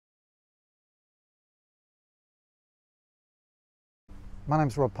My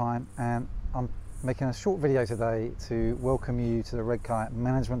name's Rob Pine and I'm making a short video today to welcome you to the Redkite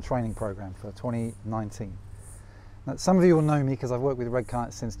Management Training Program for 2019. Now, some of you will know me because I've worked with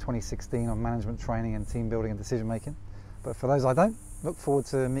Redkite since 2016 on management training and team building and decision making. But for those I don't, look forward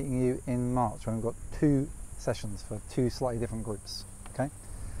to meeting you in March when we've got 2 sessions for 2 slightly different groups. Okay.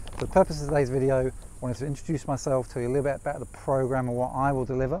 For the purpose of today's video, I wanted to introduce myself, tell you a little bit about the program and what I will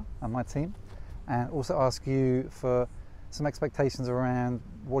deliver and my team, and also ask you for some expectations around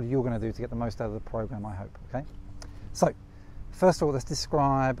what you're going to do to get the most out of the program, I hope. Okay. So first of all, let's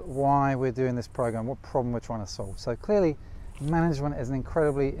describe why we're doing this program, what problem we're trying to solve. So clearly, management is an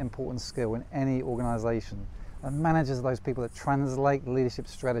incredibly important skill in any organization. And managers are those people that translate leadership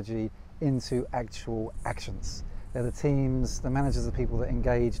strategy into actual actions. They're the teams, the managers are the people that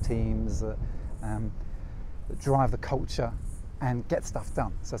engage teams, that drive the culture and get stuff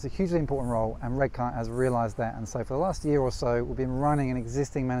done. So it's a hugely important role, and Redkite has realized that. And so for the last year or so, we've been running an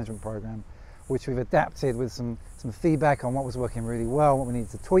existing management program, which we've adapted with some feedback on what was working really well, what we needed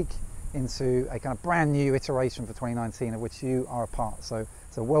to tweak, into a kind of brand new iteration for 2019, of which you are a part. So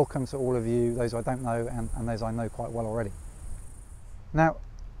welcome to all of you, those I don't know and those I know quite well already. Now,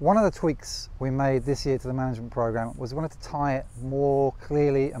 one of the tweaks we made this year to the management program was we wanted to tie it more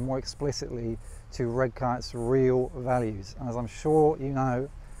clearly and more explicitly to Redkite's real values. And as I'm sure you know,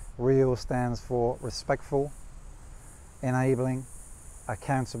 REAL stands for respectful, enabling,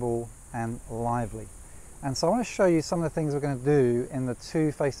 accountable and lively. And so I want to show you some of the things we're going to do in the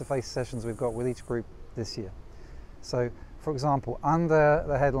 2 face-to-face sessions we've got with each group this year. So for example, under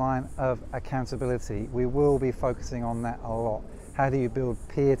the headline of accountability, we will be focusing on that a lot. How do you build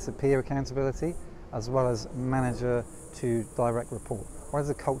peer-to-peer accountability as well as manager to direct report? What does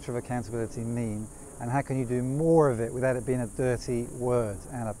the culture of accountability mean, and how can you do more of it without it being a dirty word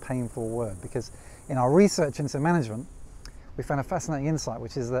and a painful word? Because in our research into management, we found a fascinating insight,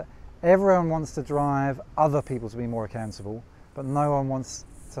 which is that everyone wants to drive other people to be more accountable, but no one wants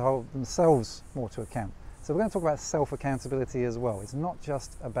to hold themselves more to account. So we're going to talk about self-accountability as well. It's not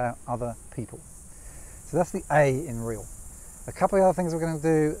just about other people. So that's the A in REAL. A couple of other things we're going to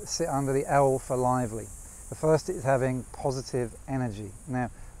do sit under the L for lively. The first is having positive energy. Now,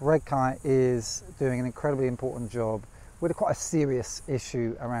 Redkite is doing an incredibly important job with quite a serious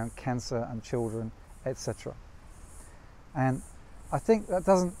issue around cancer and children, etc. And I think that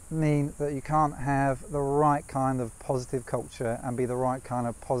doesn't mean that you can't have the right kind of positive culture and be the right kind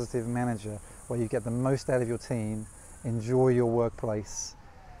of positive manager where you get the most out of your team, enjoy your workplace,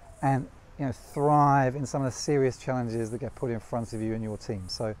 and thrive in some of the serious challenges that get put in front of you and your team.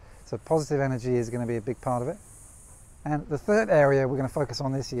 So positive energy is going to be a big part of it. And the third area we're going to focus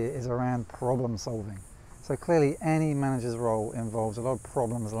on this year is around problem solving. So clearly any manager's role involves a lot of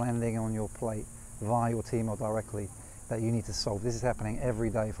problems landing on your plate via your team or directly that you need to solve. This is happening every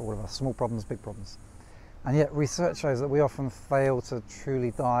day for all of us, small problems, big problems. And yet research shows that we often fail to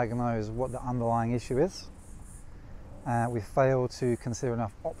truly diagnose what the underlying issue is. We fail to consider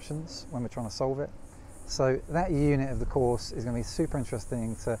enough options when we're trying to solve it. So that unit of the course is going to be super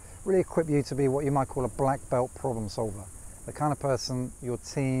interesting to really equip you to be what you might call a black belt problem solver. The kind of person your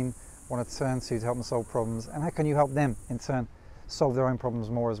team want to turn to help them solve problems, and how can you help them in turn solve their own problems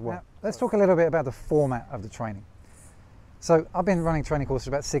more as well. Now, let's talk a little bit about the format of the training. So I've been running training courses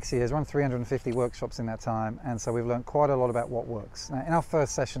for about 6 years, run 350 workshops in that time, and so we've learned quite a lot about what works. Now, in our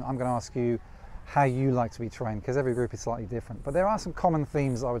first session, I'm going to ask you how you like to be trained, because every group is slightly different. But there are some common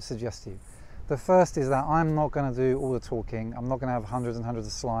themes I would suggest to you. The first is that I'm not going to do all the talking. I'm not going to have hundreds and hundreds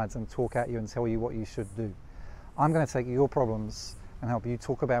of slides and talk at you and tell you what you should do. I'm going to take your problems and help you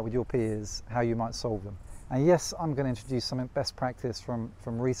talk about with your peers how you might solve them. And yes, I'm going to introduce some best practice from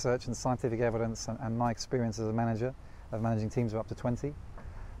research and scientific evidence and my experience as a manager of managing teams of up to 20.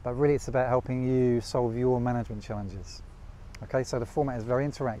 But really it's about helping you solve your management challenges. Okay, so the format is very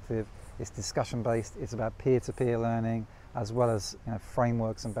interactive. It's discussion based. It's about peer-to-peer learning as well as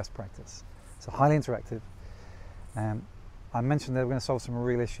frameworks and best practice. So highly interactive. I mentioned that we're going to solve some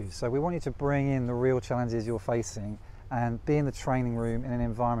real issues. So we want you to bring in the real challenges you're facing and be in the training room in an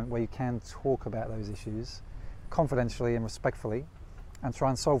environment where you can talk about those issues confidentially and respectfully and try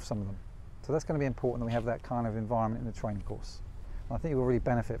and solve some of them. So that's going to be important that we have that kind of environment in the training course. And I think you will really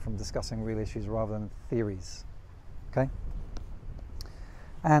benefit from discussing real issues rather than theories. Okay?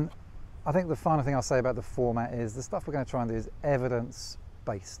 And I think the final thing I'll say about the format is the stuff we're going to try and do is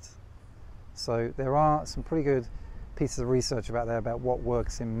evidence-based. So there are some pretty good pieces of research about there about what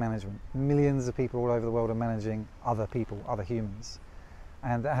works in management. Millions of people all over the world are managing other people, other humans.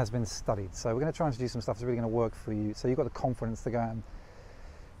 And that has been studied. So we're going to try and do some stuff that's really going to work for you. So you've got the confidence to go out and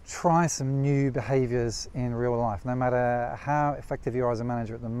try some new behaviours in real life. No matter how effective you are as a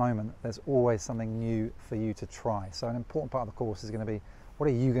manager at the moment, there's always something new for you to try. So an important part of the course is going to be, what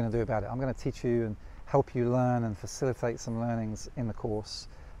are you going to do about it? I'm going to teach you and help you learn and facilitate some learnings in the course,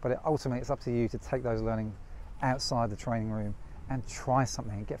 but ultimately it's up to you to take those learnings outside the training room and try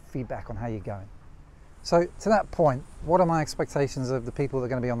something and get feedback on how you're going. So to that point, what are my expectations of the people that are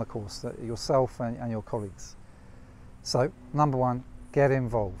going to be on the course, yourself and your colleagues? So number one, get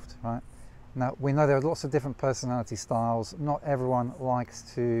involved, right? Now, we know there are lots of different personality styles. Not everyone likes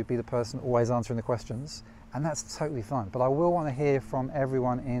to be the person always answering the questions, and that's totally fine. But I will want to hear from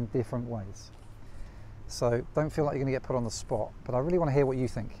everyone in different ways. So don't feel like you're going to get put on the spot, but I really want to hear what you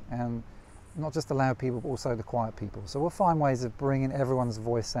think, and not just the loud people, but also the quiet people. So we'll find ways of bringing everyone's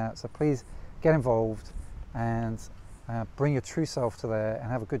voice out. So please get involved and bring your true self to there and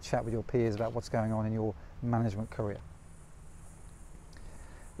have a good chat with your peers about what's going on in your management career.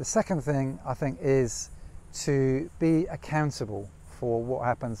 The second thing, I think, is to be accountable for what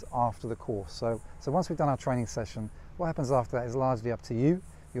happens after the course. So once we've done our training session, what happens after that is largely up to you.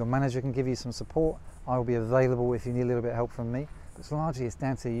 Your manager can give you some support. I will be available if you need a little bit of help from me. But largely it's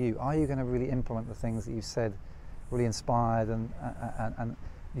down to you. Are you going to really implement the things that you said really inspired and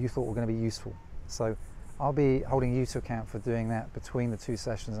you thought were going to be useful? So I'll be holding you to account for doing that between the two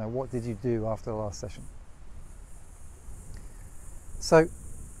sessions. Now, what did you do after the last session? So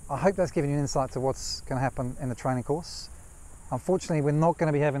I hope that's given you an insight to what's going to happen in the training course. Unfortunately, we're not going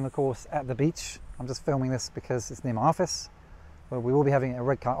to be having the course at the beach. I'm just filming this because it's near my office. But we will be having it at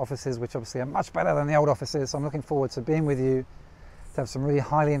Redkite offices, which obviously are much better than the old offices. So I'm looking forward to being with you, to have some really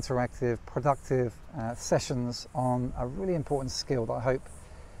highly interactive, productive sessions on a really important skill that I hope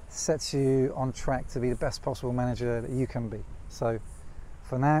sets you on track to be the best possible manager that you can be. So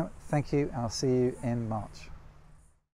for now, thank you, and I'll see you in March.